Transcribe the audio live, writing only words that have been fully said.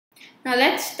Now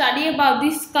let's study about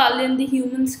the skull in the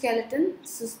human skeleton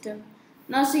system.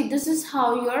 Now see, this is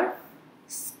how your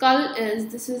skull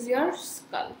is. This is your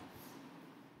skull.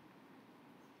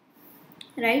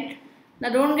 Right? Now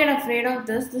don't get afraid of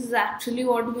this. This is actually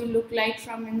what we look like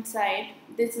from inside.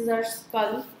 This is our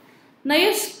skull. Now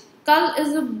your skull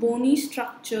is a bony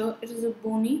structure. It is a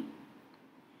bony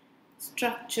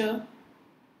structure.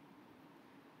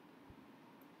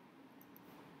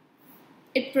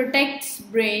 It protects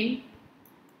brain.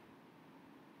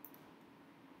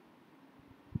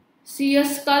 See, your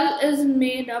skull is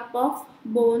made up of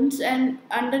bones and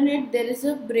underneath there is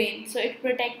a brain. So it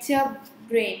protects your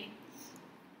brain.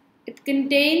 It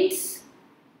contains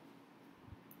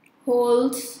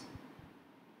holes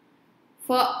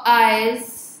for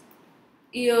eyes,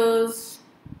 ears,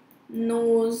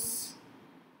 nose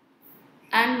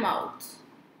and mouth.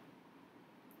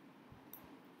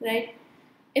 Right?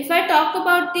 If I talk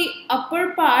about the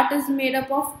upper part is made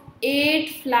up of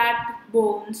 8 flat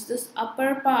bones. This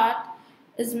upper part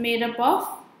is made up of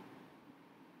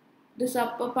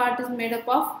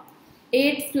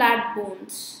 8 flat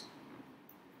bones.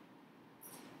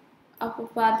 Upper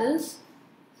part is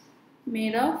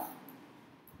made of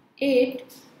 8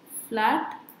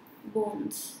 flat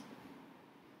bones.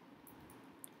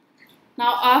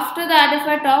 Now after that, if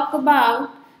I talk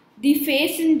about the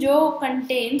face and jaw,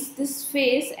 contains this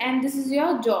face and this is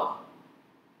your jaw.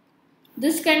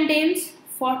 This contains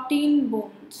 14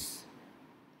 bones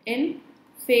in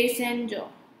face and jaw.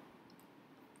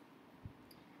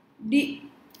 The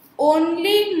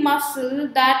only muscle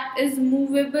that is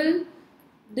movable,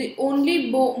 the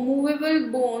only movable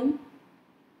bone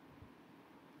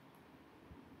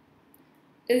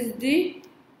is the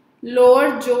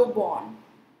lower jawbone.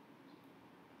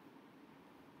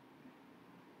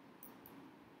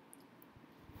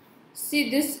 See,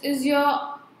 this is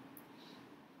your,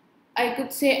 I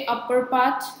could say, upper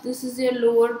part. This is your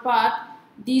lower part.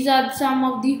 These are some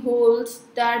of the holes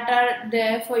that are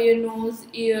there for your nose,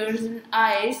 ears and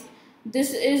eyes.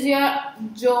 This is your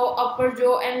jaw, upper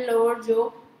jaw and lower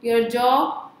jaw. Your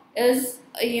jaw is,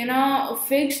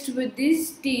 fixed with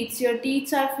these teeth. Your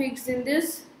teeth are fixed in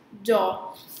this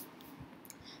jaw.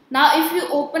 Now if you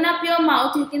open up your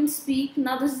mouth, you can speak.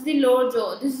 Now this is the lower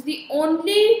jaw. This is the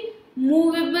only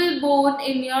movable bone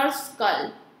in your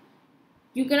skull.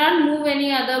 You cannot move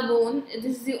any other bone.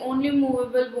 This is the only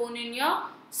movable bone in your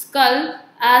skull.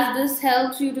 As this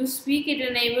helps you to speak, it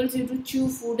enables you to chew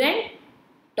food and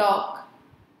talk.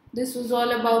 This was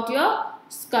all about your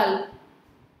skull.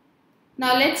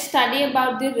 Now let's study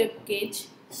about the rib cage.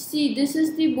 See, this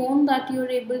is the bone that you are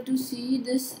able to see.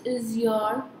 This is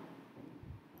your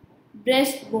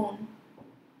breastbone.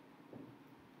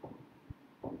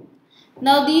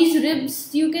 Now these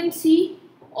ribs, you can see,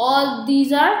 all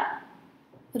these are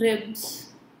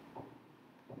ribs.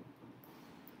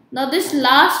 Now this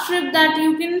last rib that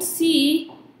you can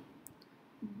see,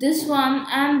 this one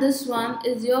and this one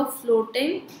is your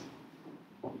floating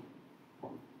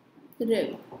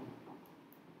rib.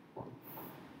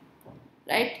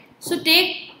 Right? So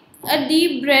take a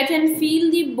deep breath and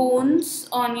feel the bones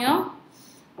on your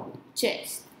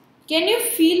chest. Can you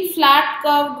feel flat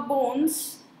curved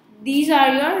bones? These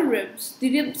are your ribs.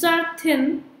 The ribs are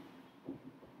thin,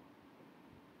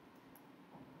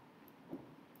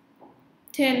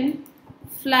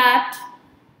 flat,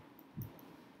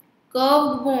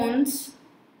 curved bones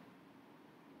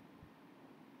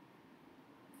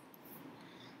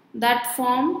that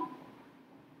form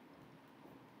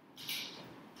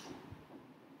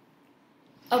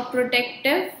a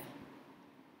protective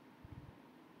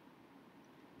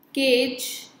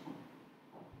cage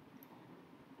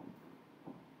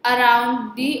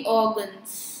around the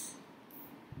organs.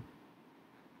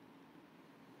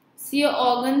 See, your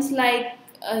organs like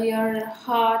your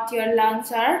heart, your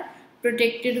lungs are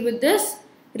protected with this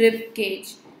rib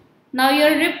cage. Now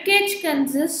your rib cage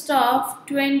consists of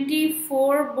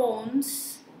 24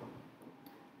 bones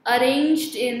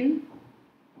arranged in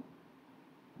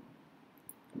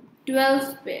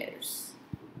 12 pairs.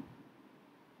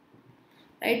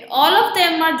 Right? All of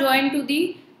them are joined to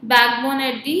the backbone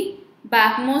at the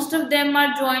back. Most of them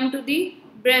are joined to the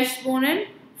breastbone and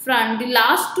front. The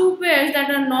last 2 pairs that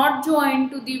are not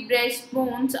joined to the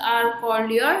breastbones are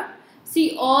called your,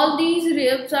 see, all these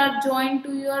ribs are joined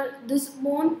to your, this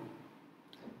bone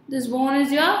is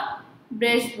your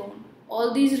breastbone.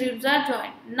 All these ribs are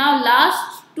joined. Now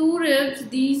last 2 ribs,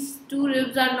 these 2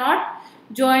 ribs are not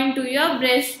joined to your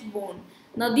breastbone.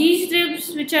 Now these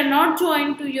ribs which are not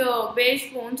joined to your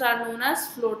breastbones are known as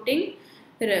floating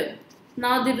rib.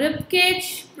 Now the rib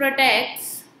cage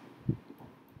protects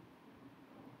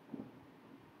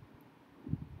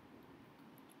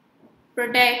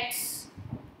protects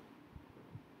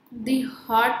the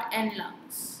heart and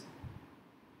lungs.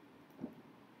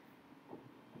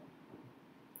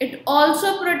 It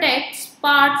also protects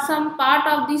some part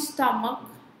of the stomach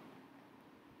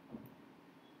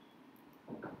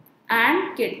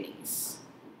and kidneys.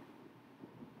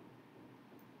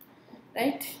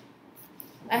 Right?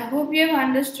 I hope you have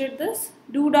understood this.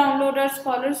 Do download our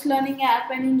Scholars Learning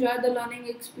app and enjoy the learning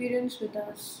experience with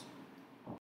us.